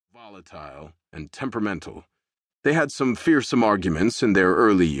volatile and temperamental. They had some fearsome arguments in their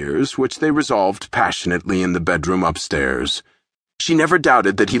early years, which they resolved passionately in the bedroom upstairs. She never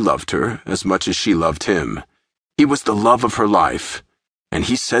doubted that he loved her as much as she loved him. He was the love of her life, and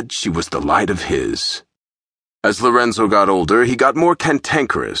he said she was the light of his. As Lorenzo got older, he got more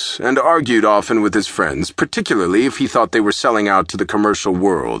cantankerous and argued often with his friends, particularly if he thought they were selling out to the commercial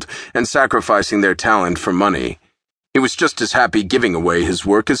world and sacrificing their talent for money. He was just as happy giving away his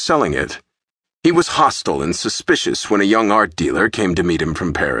work as selling it. He was hostile and suspicious when a young art dealer came to meet him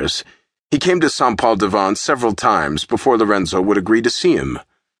from Paris. He came to Saint-Paul-de-Vence several times before Lorenzo would agree to see him.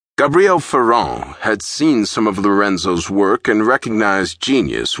 Gabriel Ferrand had seen some of Lorenzo's work and recognized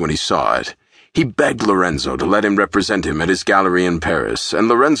genius when he saw it. He begged Lorenzo to let him represent him at his gallery in Paris, and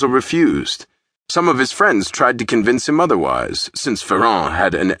Lorenzo refused. Some of his friends tried to convince him otherwise, since Ferrand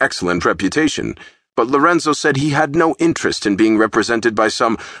had an excellent reputation, but Lorenzo said he had no interest in being represented by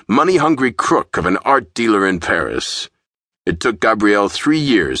some money-hungry crook of an art dealer in Paris. It took Gabriel 3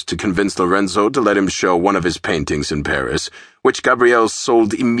 years to convince Lorenzo to let him show one of his paintings in Paris, which Gabriel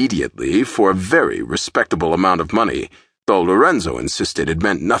sold immediately for a very respectable amount of money, though Lorenzo insisted it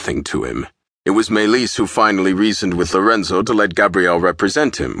meant nothing to him. It was Mistress who finally reasoned with Lorenzo to let Gabriel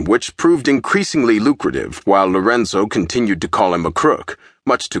represent him, which proved increasingly lucrative, while Lorenzo continued to call him a crook,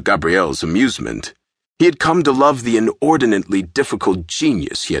 much to Gabriel's amusement. He had come to love the inordinately difficult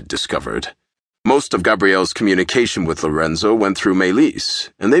genius he had discovered. Most of Gabriel's communication with Lorenzo went through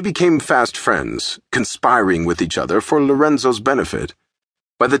Mistress, and they became fast friends, conspiring with each other for Lorenzo's benefit.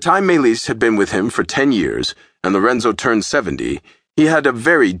 By the time Mistress had been with him for 10 years, and Lorenzo turned 70, he had a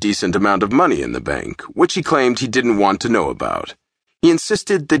very decent amount of money in the bank, which he claimed he didn't want to know about. He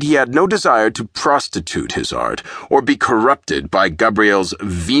insisted that he had no desire to prostitute his art or be corrupted by Gabriel's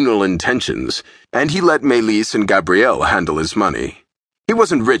venal intentions, and he let Mistress and Gabriel handle his money. He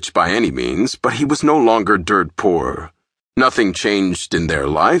wasn't rich by any means, but he was no longer dirt poor. Nothing changed in their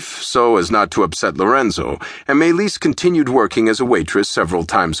life, so as not to upset Lorenzo, and Mistress continued working as a waitress several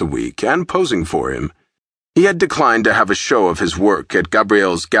times a week and posing for him. He had declined to have a show of his work at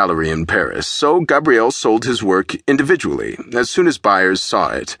Gabriel's gallery in Paris, so Gabriel sold his work individually as soon as buyers saw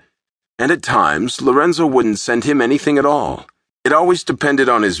it. And at times, Lorenzo wouldn't send him anything at all. It always depended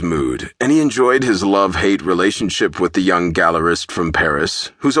on his mood, and he enjoyed his love-hate relationship with the young gallerist from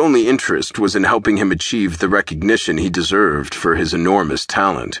Paris, whose only interest was in helping him achieve the recognition he deserved for his enormous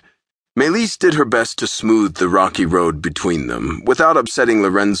talent. Mistress did her best to smooth the rocky road between them, without upsetting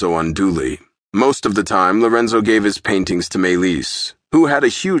Lorenzo unduly. Most of the time, Lorenzo gave his paintings to Mistress, who had a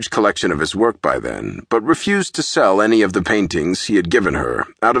huge collection of his work by then, but refused to sell any of the paintings he had given her,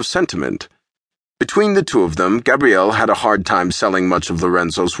 out of sentiment. Between the two of them, Gabriel had a hard time selling much of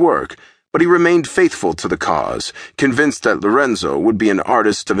Lorenzo's work, but he remained faithful to the cause, convinced that Lorenzo would be an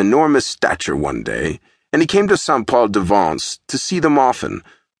artist of enormous stature one day, and he came to Saint-Paul-de-Vence to see them often,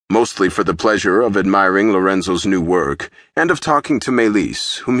 mostly for the pleasure of admiring Lorenzo's new work and of talking to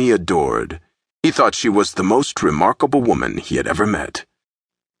Mistress, whom he adored. He thought she was the most remarkable woman he had ever met.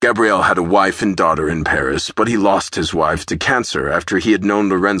 Gabriel had a wife and daughter in Paris, but he lost his wife to cancer after he had known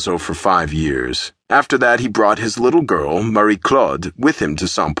Lorenzo for 5 years. After that, he brought his little girl, Marie-Claude, with him to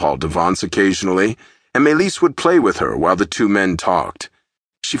Saint-Paul-de-Vence occasionally, and Mistress would play with her while the two men talked.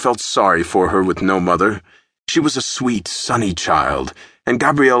 She felt sorry for her with no mother. She was a sweet, sunny child, and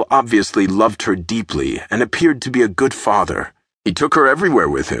Gabriel obviously loved her deeply and appeared to be a good father. He took her everywhere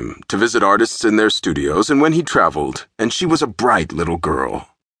with him, to visit artists in their studios and when he traveled, and she was a bright little girl.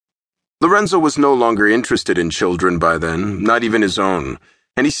 Lorenzo was no longer interested in children by then, not even his own,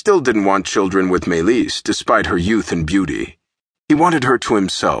 and he still didn't want children with Mistress, despite her youth and beauty. He wanted her to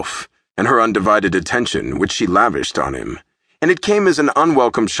himself, and her undivided attention, which she lavished on him. And it came as an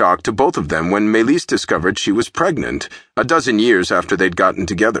unwelcome shock to both of them when Mistress discovered she was pregnant, a dozen years after they'd gotten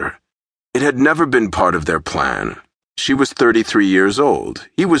together. It had never been part of their plan. She was 33 years old,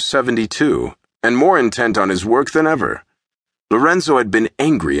 he was 72, and more intent on his work than ever. Lorenzo had been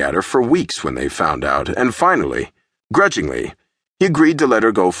angry at her for weeks when they found out, and finally, grudgingly, he agreed to let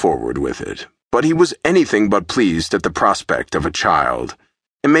her go forward with it. But he was anything but pleased at the prospect of a child,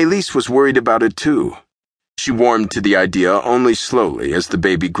 and Mistress was worried about it too. She warmed to the idea only slowly as the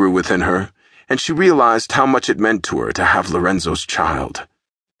baby grew within her, and she realized how much it meant to her to have Lorenzo's child.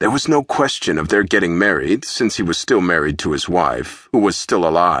 There was no question of their getting married, since he was still married to his wife, who was still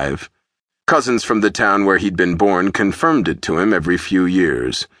alive. Cousins from the town where he'd been born confirmed it to him every few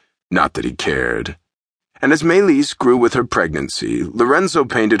years. Not that he cared. And as Mistress grew with her pregnancy, Lorenzo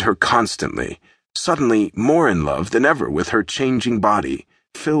painted her constantly, suddenly more in love than ever with her changing body,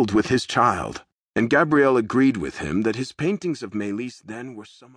 filled with his child. And Gabriel agreed with him that his paintings of Mistress then were some